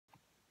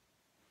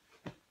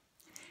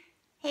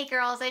Hey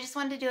girls, I just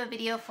wanted to do a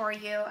video for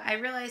you. I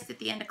realized at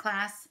the end of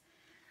class,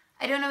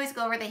 I don't always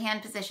go over the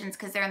hand positions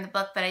because they're in the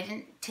book, but I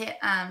didn't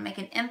make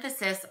an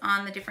emphasis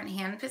on the different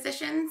hand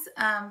positions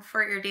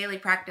for your daily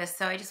practice.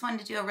 So I just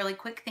wanted to do a really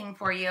quick thing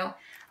for you.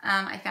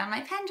 I found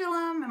my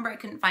pendulum. Remember, I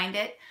couldn't find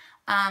it.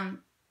 I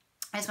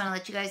just want to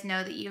let you guys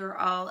know that you're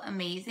all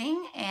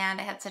amazing,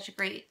 and I had such a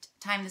great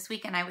time this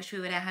weekend. I wish we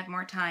would have had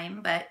more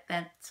time, but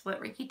that's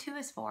what Reiki 2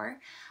 is for.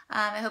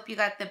 I hope you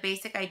got the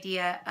basic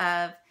idea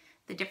of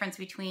the difference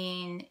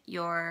between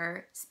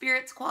your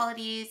spirit's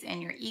qualities and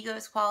your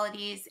ego's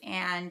qualities,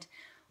 and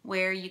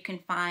where you can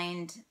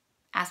find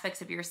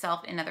aspects of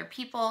yourself in other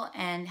people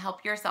and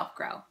help yourself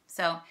grow.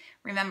 So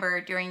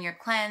remember, during your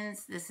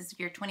cleanse, this is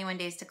your 21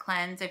 days to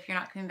cleanse. If you're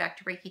not coming back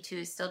to Reiki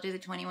 2, still do the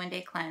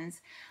 21-day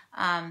cleanse.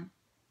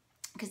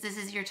 Because this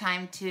is your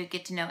time to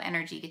get to know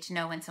energy, get to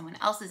know when someone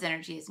else's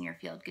energy is in your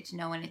field, get to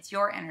know when it's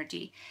your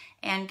energy,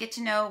 and get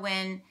to know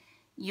when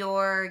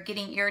you're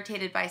getting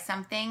irritated by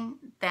something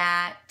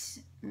that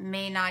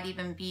may not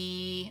even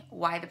be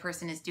why the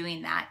person is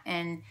doing that,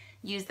 and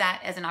use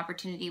that as an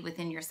opportunity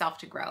within yourself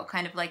to grow.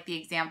 Kind of like the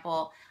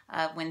example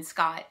of when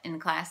Scott in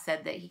class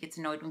said that he gets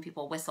annoyed when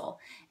people whistle,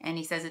 and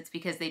he says it's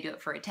because they do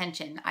it for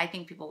attention. I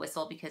think people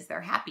whistle because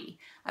they're happy.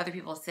 Other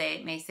people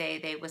may say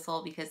they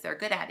whistle because they're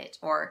good at it,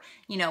 or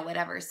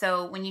whatever.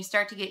 So when you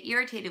start to get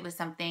irritated with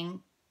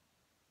something,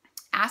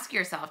 ask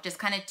yourself, just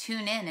kind of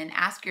tune in and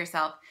ask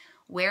yourself,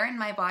 where in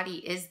my body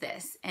is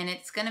this? And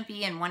it's going to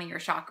be in one of your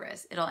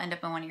chakras. It'll end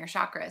up in one of your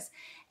chakras.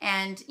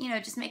 And,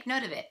 just make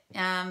note of it.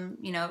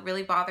 It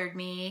really bothered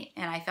me,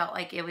 and I felt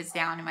like it was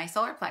down in my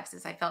solar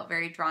plexus. I felt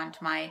very drawn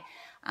to my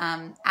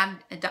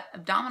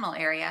abdominal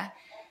area.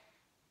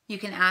 You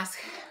can ask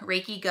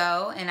Reiki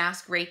Go and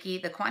ask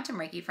Reiki, the quantum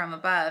Reiki from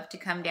above, to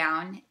come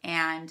down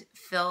and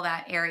fill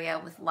that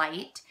area with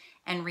light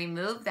and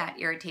remove that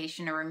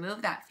irritation or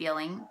remove that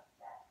feeling.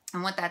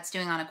 And what that's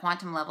doing on a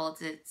quantum level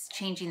is it's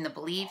changing the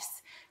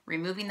beliefs,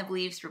 removing the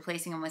beliefs,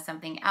 replacing them with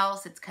something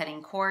else. It's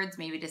cutting cords,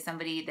 maybe to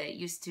somebody that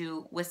used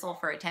to whistle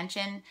for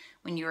attention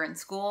when you were in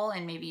school,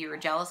 and maybe you were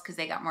jealous because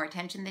they got more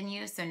attention than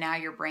you. So now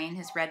your brain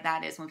has read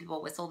that as when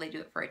people whistle, they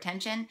do it for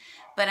attention.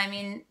 But I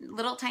mean,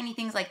 little tiny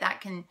things like that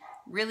can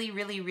really,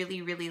 really,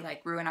 really, really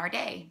like ruin our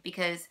day,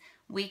 because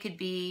we could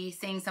be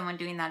seeing someone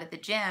doing that at the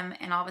gym,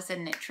 and all of a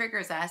sudden it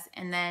triggers us,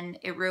 and then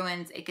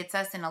it gets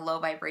us in a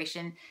low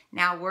vibration.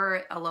 Now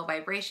we're a low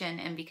vibration,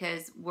 and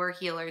because we're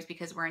healers,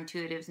 because we're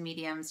intuitives,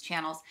 mediums,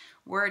 channels,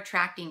 we're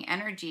attracting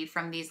energy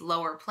from these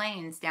lower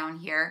planes down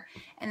here,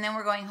 and then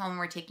we're going home,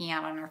 we're taking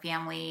out on our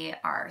family,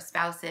 our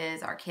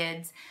spouses, our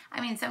kids.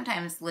 I mean,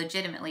 sometimes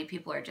legitimately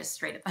people are just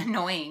straight up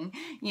annoying,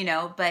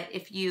 but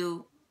if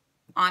you're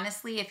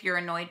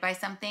annoyed by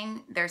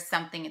something, there's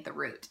something at the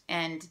root.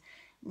 And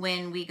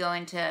when we go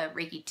into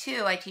Reiki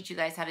 2, I teach you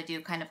guys how to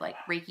do kind of like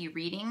Reiki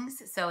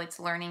readings. So it's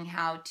learning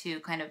how to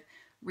kind of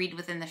read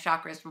within the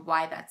chakras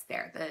why that's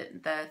there.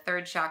 The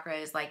third chakra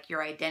is like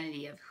your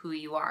identity of who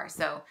you are.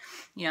 So,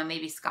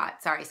 maybe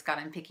Scott, sorry, Scott,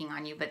 I'm picking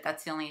on you, but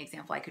that's the only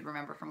example I could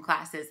remember from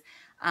classes.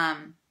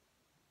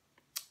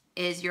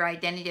 Is your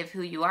identity of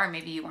who you are.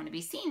 Maybe you want to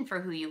be seen for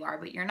who you are,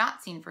 but you're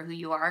not seen for who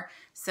you are.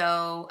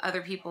 So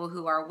other people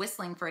who are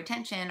whistling for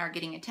attention are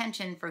getting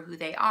attention for who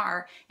they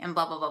are, and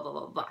blah, blah, blah, blah,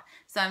 blah, blah.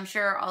 So I'm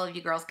sure all of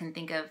you girls can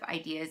think of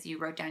ideas. You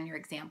wrote down your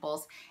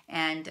examples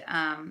and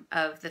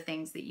of the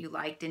things that you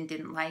liked and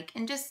didn't like,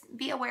 and just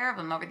be aware of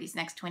them over these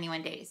next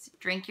 21 days.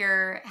 Drink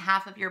your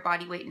half of your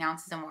body weight in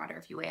ounces in water.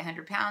 If you weigh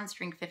 100 pounds,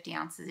 drink 50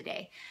 ounces a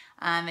day.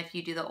 If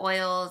you do the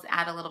oils,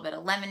 add a little bit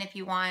of lemon if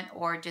you want,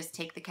 or just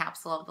take the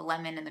capsule of the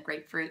lemon and the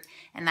grapefruit,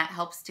 and that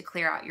helps to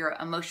clear out your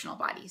emotional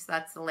body. So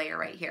that's the layer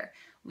right here.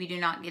 We do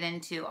not get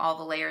into all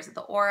the layers of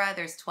the aura.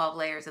 There's 12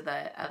 layers of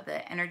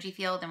the energy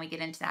field, and we get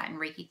into that in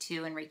Reiki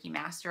 2 and Reiki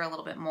Master a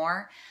little bit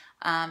more,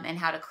 and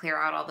how to clear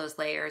out all those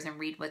layers and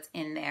read what's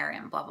in there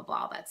and blah, blah,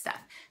 blah, all that stuff.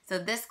 So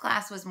this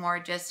class was more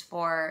just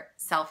for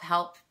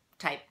self-help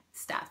type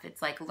stuff.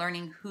 It's like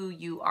learning who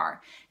you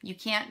are. You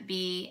can't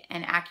be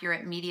an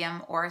accurate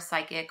medium or a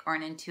psychic or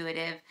an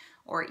intuitive,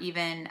 or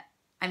even,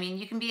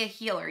 you can be a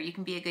healer, you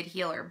can be a good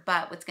healer,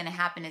 but what's going to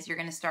happen is you're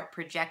going to start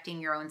projecting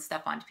your own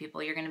stuff onto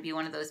people. You're going to be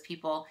one of those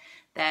people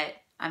that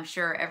I'm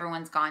sure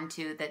everyone's gone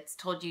to that's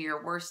told you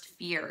your worst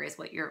fear is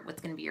what's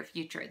going to be your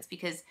future. It's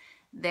because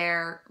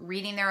they're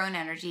reading their own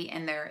energy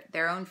and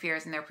their own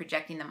fears, and they're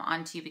projecting them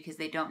onto you because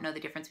they don't know the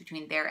difference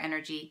between their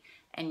energy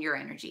and your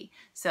energy.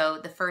 So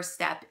the first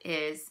step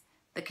is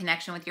the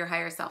connection with your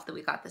higher self that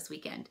we got this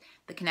weekend,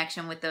 the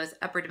connection with those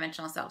upper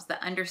dimensional selves,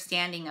 the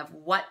understanding of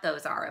what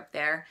those are up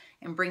there,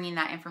 and bringing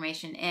that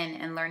information in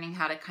and learning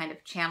how to kind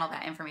of channel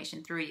that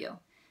information through you.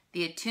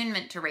 The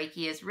attunement to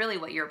Reiki is really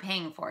what you're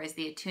paying for, is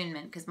the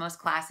attunement, because most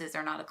classes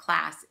are not a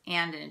class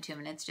and an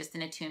attunement. It's just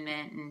an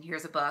attunement, and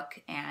here's a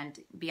book, and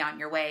be on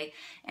your way.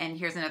 And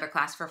here's another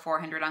class for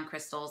 400 on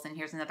crystals, and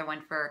here's another one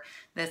for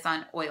this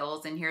on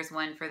oils, and here's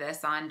one for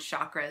this on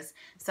chakras.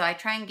 So I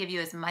try and give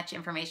you as much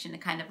information to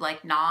kind of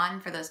like gnaw on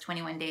for those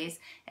 21 days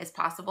as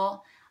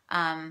possible,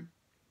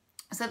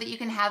 so that you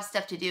can have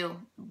stuff to do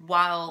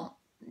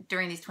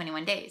during these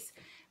 21 days.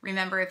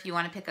 Remember, if you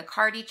want to pick a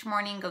card each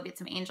morning, go get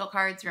some angel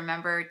cards.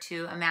 Remember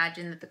to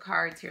imagine that the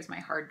cards, here's my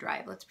hard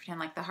drive. Let's pretend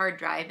like the hard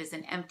drive is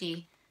an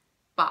empty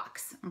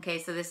box. Okay,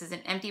 so this is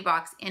an empty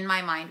box in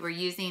my mind. We're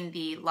using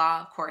the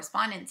law of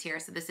correspondence here.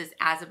 So this is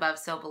as above,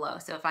 so below.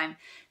 So if I'm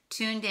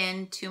tuned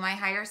in to my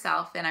higher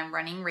self and I'm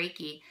running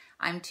Reiki,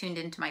 I'm tuned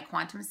into my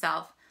quantum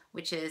self,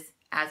 which is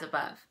as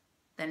above.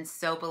 Then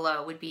so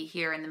below would be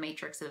here in the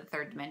matrix of the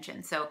third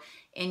dimension. So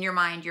in your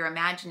mind, you're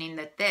imagining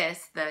that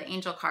the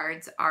angel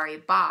cards are a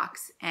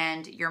box,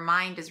 and your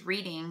mind is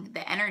reading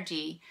the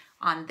energy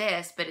on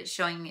this, but it's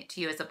showing it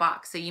to you as a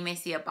box. So you may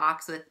see a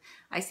box with,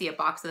 I see a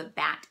box with a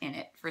bat in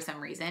it for some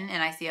reason,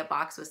 and I see a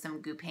box with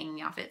some goop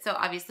hanging off it. So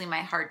obviously my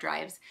hard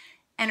drive's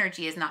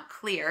energy is not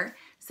clear.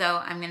 So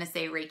I'm going to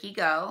say Reiki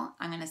go.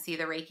 I'm going to see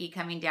the Reiki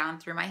coming down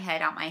through my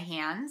head, out my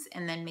hands,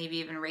 and then maybe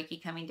even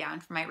Reiki coming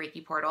down from my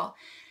Reiki portal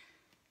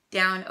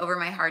down over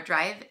my hard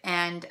drive.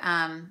 And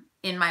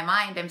in my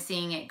mind, I'm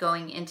seeing it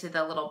going into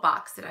the little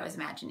box that I was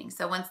imagining.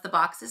 So once the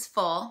box is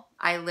full,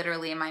 I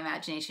literally, in my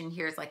imagination,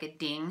 here's like a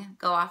ding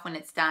go off when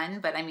it's done.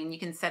 But I mean, you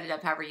can set it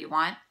up however you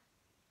want.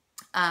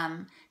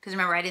 Because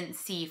remember, I didn't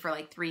see for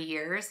like 3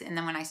 years. And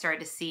then when I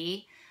started to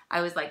see, I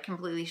was like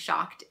completely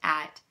shocked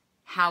at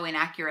how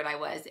inaccurate I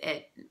was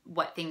at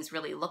what things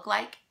really look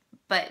like.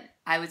 But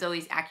I was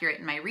always accurate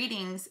in my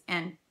readings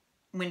and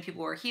when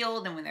people were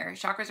healed and when their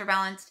chakras were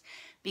balanced,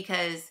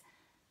 because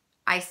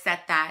I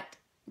set that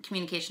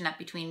communication up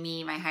between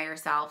me, my higher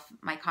self,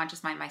 my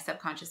conscious mind, my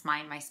subconscious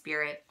mind, my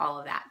spirit, all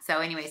of that. So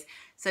anyways,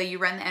 so you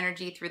run the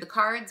energy through the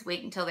cards,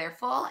 wait until they're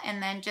full,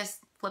 and then just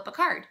flip a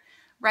card.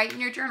 Write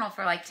in your journal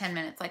for like 10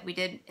 minutes like we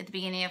did at the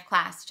beginning of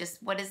class.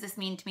 Just, what does this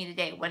mean to me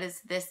today? What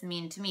does this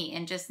mean to me?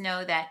 And just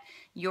know that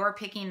you're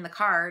picking the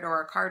card,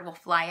 or a card will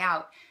fly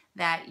out,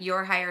 that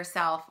your higher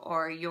self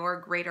or your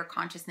greater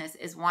consciousness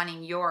is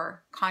wanting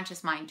your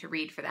conscious mind to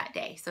read for that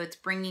day. So it's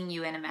bringing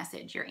you in a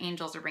message. Your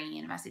angels are bringing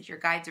in a message. Your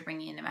guides are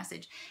bringing in a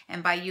message.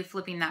 And by you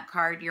flipping that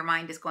card, your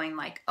mind is going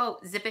like, oh,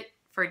 zip it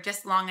for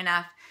just long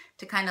enough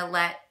to kind of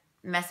let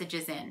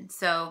messages in.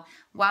 So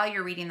while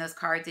you're reading those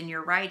cards and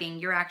you're writing,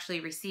 you're actually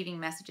receiving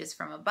messages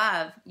from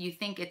above. You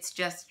think it's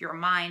just your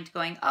mind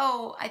going,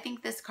 oh, I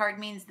think this card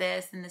means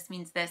this and this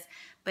means this,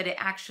 but it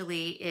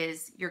actually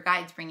is your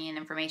guides bringing in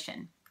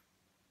information.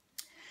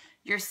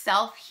 Your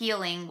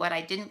self-healing, what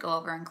I didn't go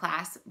over in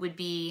class, would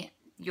be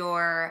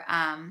your,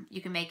 you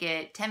can make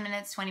it 10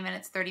 minutes, 20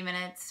 minutes, 30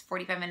 minutes,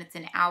 45 minutes,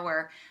 an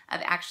hour of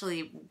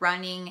actually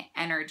running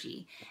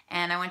energy.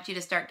 And I want you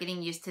to start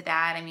getting used to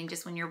that. I mean,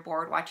 just when you're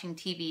bored watching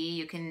TV,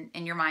 you can,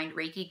 in your mind,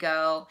 Reiki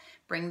go,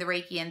 bring the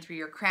Reiki in through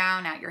your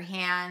crown, out your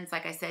hands.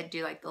 Like I said,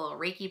 do like the little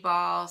Reiki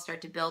ball,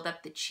 start to build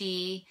up the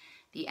chi,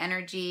 the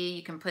energy.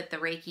 You can put the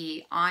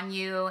Reiki on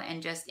you,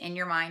 and just in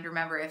your mind,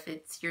 remember, if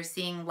it's, you're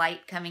seeing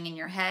light coming in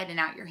your head and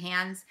out your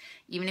hands,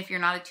 even if you're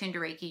not attuned to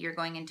Reiki, you're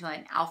going into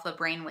an alpha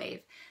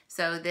brainwave.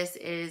 So this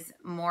is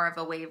more of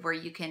a wave where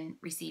you can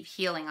receive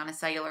healing on a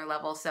cellular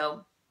level.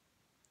 So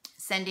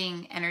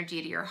sending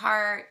energy to your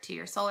heart, to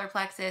your solar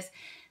plexus,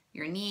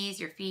 your knees,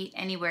 your feet,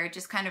 anywhere,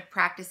 just kind of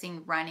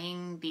practicing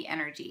running the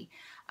energy.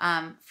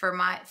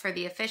 For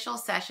the official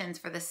sessions,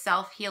 for the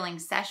self-healing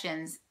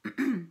sessions,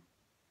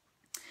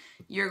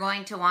 you're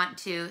going to want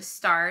to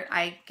start,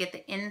 I get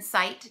the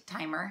Insight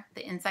timer.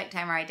 The Insight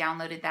timer, I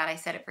downloaded that. I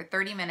set it for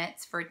 30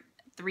 minutes, for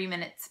 3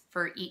 minutes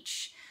for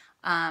each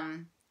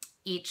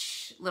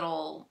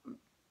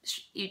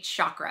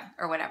chakra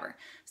or whatever.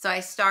 So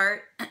I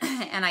start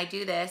and I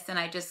do this, and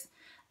I just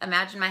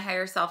imagine my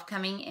higher self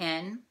coming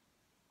in.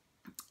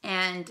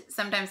 And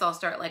sometimes I'll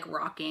start like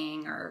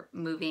rocking or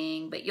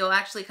moving, but you'll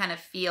actually kind of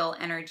feel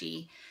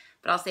energy.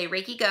 But I'll say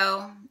Reiki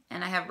go,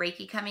 and I have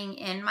Reiki coming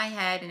in my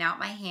head and out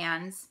my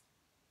hands.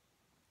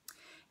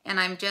 And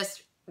I'm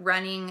just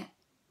running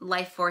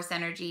life force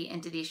energy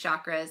into these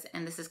chakras,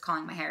 and this is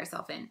calling my higher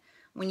self in.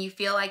 When you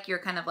feel like you're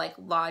kind of like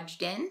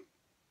lodged in,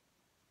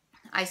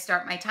 I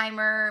start my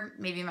timer,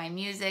 maybe my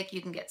music.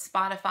 You can get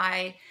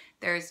Spotify.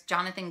 There's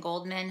Jonathan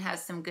Goldman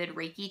has some good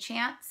Reiki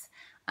chants.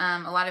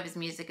 A lot of his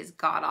music is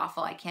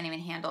god-awful. I can't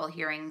even handle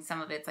hearing some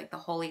of it. It's like the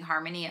Holy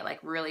Harmony. It like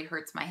really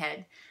hurts my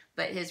head.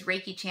 But his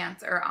Reiki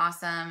chants are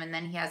awesome. And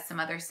then he has some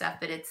other stuff,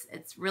 but it's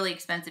really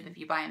expensive if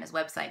you buy on his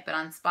website. But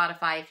on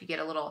Spotify, if you get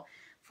a little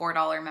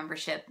 $4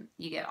 membership,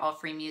 you get all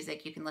free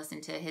music. You can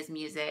listen to his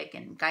music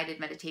and guided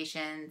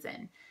meditations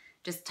and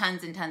just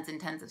tons and tons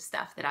and tons of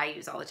stuff that I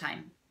use all the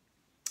time.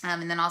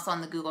 And then also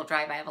on the Google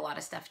Drive, I have a lot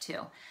of stuff too.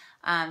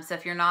 So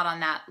if you're not on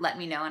that, let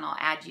me know and I'll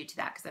add you to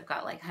that, because I've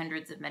got like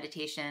hundreds of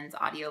meditations,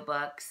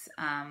 audiobooks,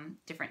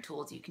 different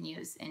tools you can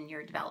use in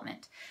your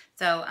development.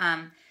 So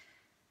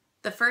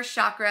the first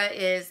chakra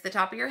is the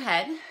top of your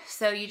head.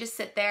 So you just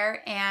sit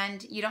there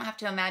and you don't have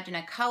to imagine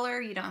a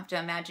color. You don't have to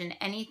imagine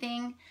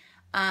anything.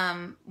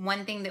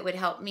 One thing that would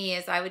help me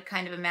is I would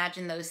kind of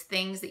imagine those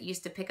things that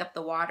used to pick up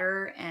the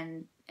water,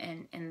 and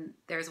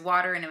there's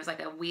water and it was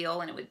like a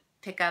wheel and it would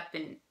pick up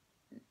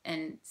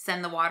and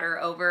send the water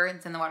over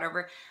and send the water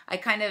over. I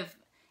kind of,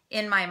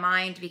 in my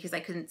mind, because I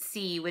couldn't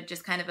see, would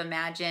just kind of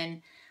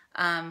imagine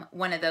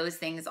one of those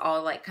things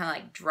all like kind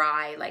of like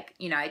dry, like,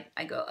 you know,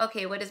 I go,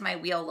 okay, what does my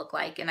wheel look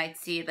like? And I'd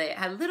see that it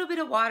had a little bit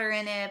of water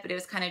in it, but it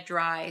was kind of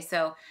dry.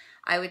 So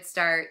I would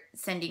start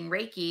sending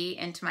Reiki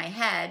into my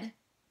head.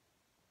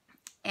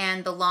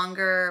 And the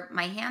longer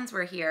my hands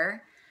were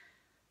here,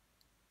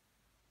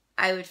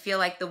 I would feel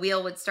like the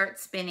wheel would start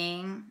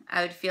spinning.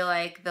 I would feel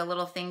like the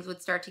little things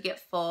would start to get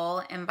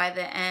full. And by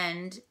the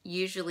end,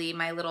 usually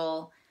my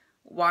little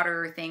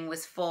water thing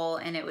was full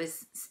and it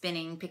was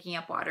spinning, picking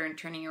up water and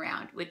turning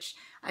around, which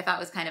I thought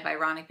was kind of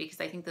ironic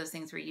because I think those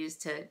things were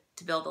used to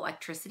build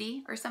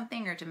electricity or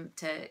something, or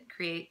to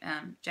create,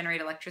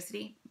 generate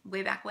electricity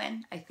way back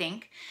when, I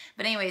think.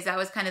 But anyways, that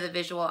was kind of the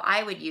visual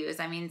I would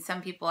use. I mean,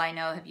 some people I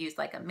know have used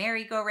like a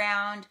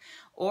merry-go-round,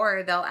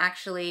 or they'll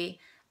actually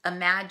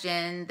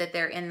imagine that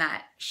they're in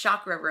that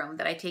chakra room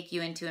that I take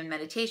you into in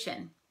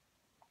meditation.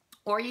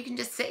 Or you can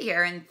just sit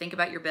here and think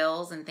about your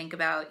bills and think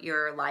about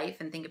your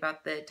life and think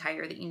about the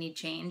tire that you need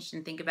changed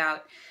and think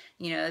about,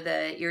 you know,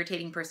 the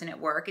irritating person at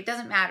work. It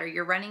doesn't matter.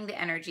 You're running the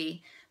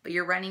energy, but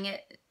you're running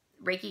it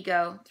Reiki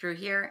go through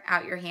here,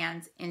 out your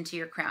hands, into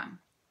your crown.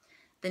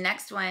 The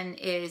next one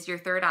is your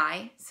third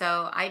eye.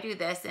 So I do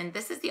this, and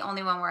this is the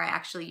only one where I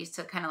actually used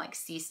to kind of like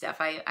see stuff.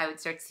 I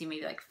would start to see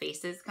maybe like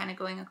faces kind of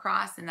going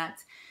across, and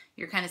that's,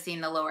 you're kind of seeing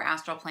the lower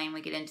astral plane.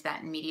 We get into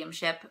that in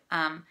mediumship.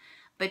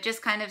 But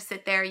just kind of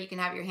sit there. You can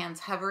have your hands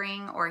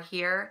hovering or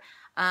here.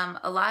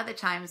 A lot of the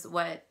times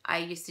what I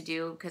used to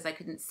do, because I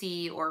couldn't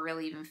see or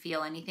really even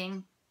feel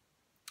anything,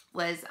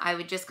 was I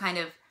would just kind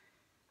of,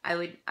 I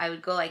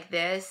would go like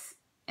this.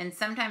 And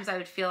sometimes I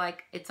would feel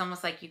like it's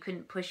almost like you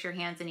couldn't push your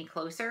hands any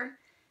closer.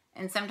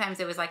 And sometimes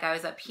it was like I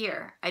was up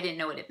here. I didn't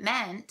know what it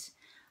meant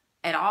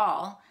at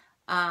all.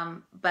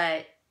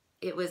 But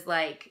it was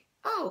like,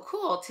 oh,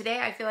 cool. Today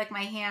I feel like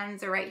my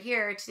hands are right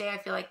here. Today I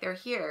feel like they're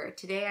here.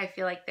 Today I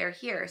feel like they're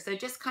here. So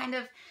just kind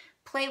of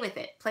play with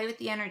it. Play with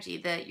the energy,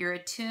 that you're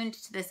attuned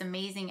to this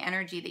amazing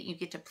energy that you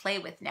get to play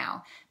with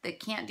now, that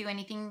can't do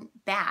anything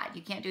bad.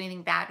 You can't do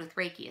anything bad with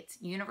Reiki. It's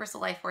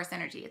universal life force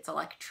energy. It's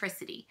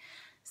electricity.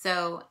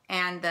 So,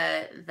 and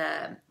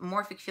the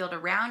morphic field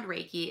around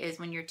Reiki is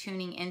when you're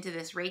tuning into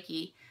this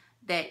Reiki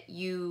that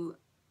you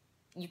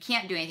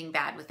can't do anything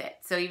bad with it.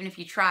 So even if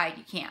you tried,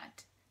 you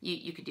can't.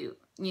 You could do,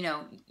 you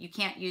know, you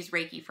can't use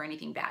Reiki for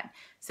anything bad.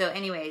 So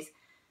anyways,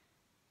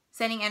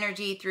 sending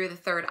energy through the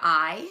third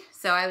eye.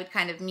 So I would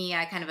kind of,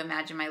 I kind of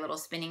imagine my little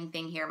spinning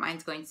thing here.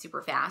 Mine's going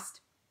super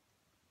fast.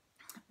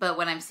 But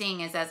what I'm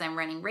seeing is as I'm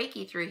running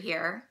Reiki through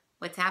here,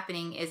 what's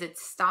happening is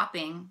it's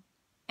stopping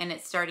and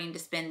it's starting to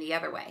spin the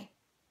other way.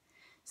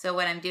 So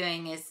what I'm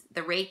doing is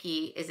the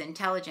Reiki is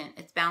intelligent.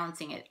 It's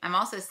balancing it. I'm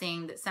also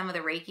seeing that some of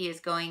the Reiki is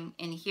going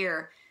in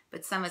here,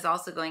 but some is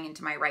also going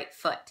into my right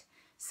foot.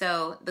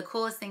 So the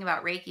coolest thing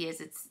about Reiki is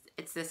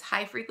it's this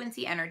high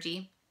frequency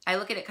energy. I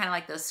look at it kind of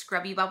like those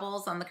scrubby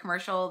bubbles on the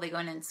commercial. They go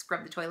in and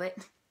scrub the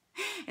toilet.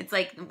 It's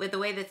like, with the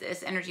way that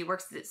this energy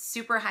works, it's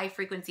super high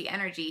frequency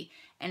energy,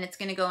 and it's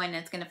going to go in and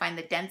it's going to find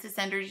the densest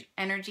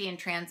energy and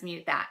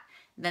transmute that.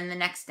 Then the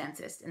next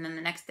densest, and then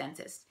the next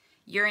densest.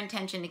 Your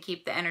intention to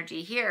keep the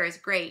energy here is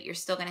great. You're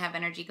still going to have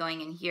energy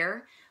going in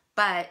here,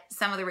 but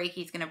some of the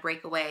Reiki is going to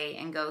break away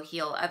and go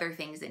heal other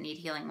things that need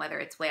healing, whether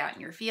it's way out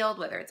in your field,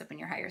 whether it's up in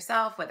your higher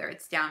self, whether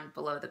it's down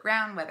below the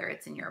ground, whether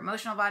it's in your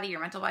emotional body,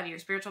 your mental body, your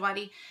spiritual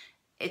body.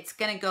 It's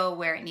going to go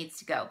where it needs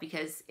to go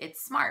because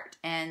it's smart,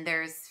 and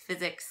there's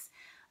physics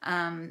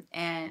and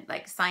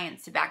like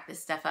science to back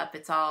this stuff up.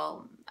 It's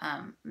all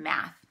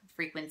math,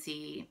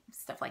 frequency,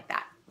 stuff like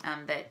that,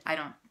 that I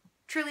don't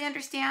truly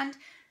understand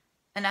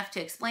enough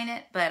to explain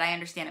it, but I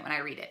understand it when I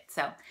read it.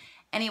 So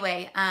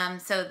anyway,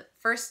 so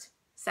first,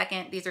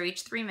 second, these are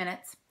each 3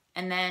 minutes.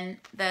 And then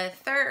the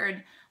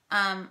third,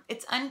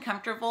 it's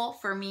uncomfortable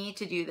for me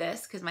to do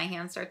this because my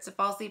hand starts to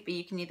fall asleep, but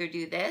you can either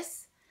do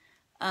this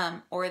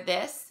or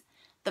this.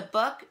 The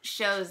book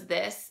shows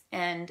this,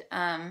 and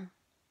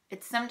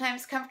it's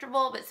sometimes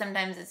comfortable, but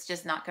sometimes it's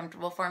just not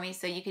comfortable for me.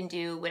 So you can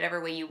do whatever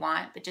way you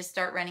want, but just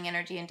start running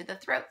energy into the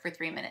throat for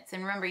 3 minutes.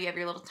 And remember, you have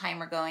your little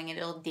timer going and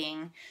it'll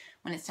ding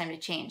when it's time to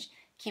change.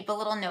 Keep a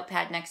little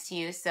notepad next to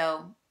you.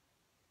 So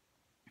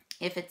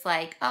if it's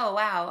like, oh,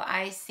 wow,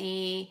 I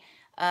see,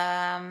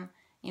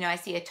 you know, I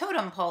see a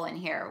totem pole in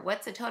here.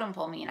 What's a totem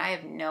pole mean? I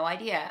have no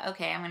idea.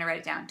 Okay, I'm going to write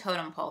it down.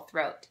 Totem pole,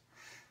 throat.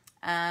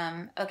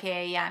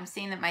 Okay, yeah, I'm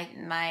seeing that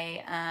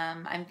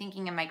I'm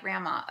thinking of my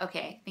grandma.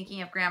 Okay,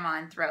 thinking of grandma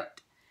and throat.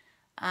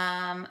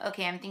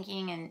 Okay, I'm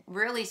thinking and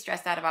really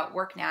stressed out about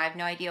work now. I have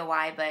no idea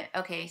why, but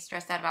okay,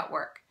 stressed out about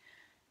work.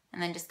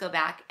 And then just go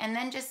back, and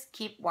then just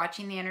keep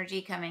watching the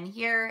energy come in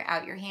here,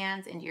 out your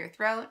hands, into your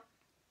throat.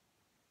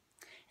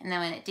 And then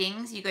when it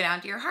dings, you go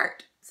down to your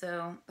heart.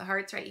 So the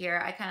heart's right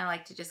here. I kind of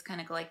like to just kind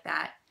of go like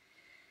that.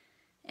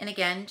 And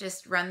again,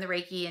 just run the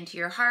Reiki into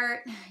your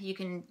heart. You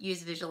can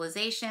use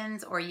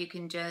visualizations, or you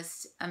can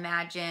just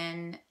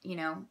imagine, you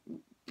know,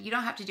 you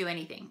don't have to do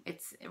anything.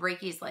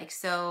 Reiki is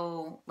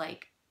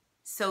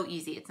so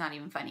easy. It's not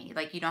even funny.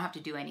 Like, you don't have to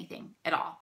do anything at all.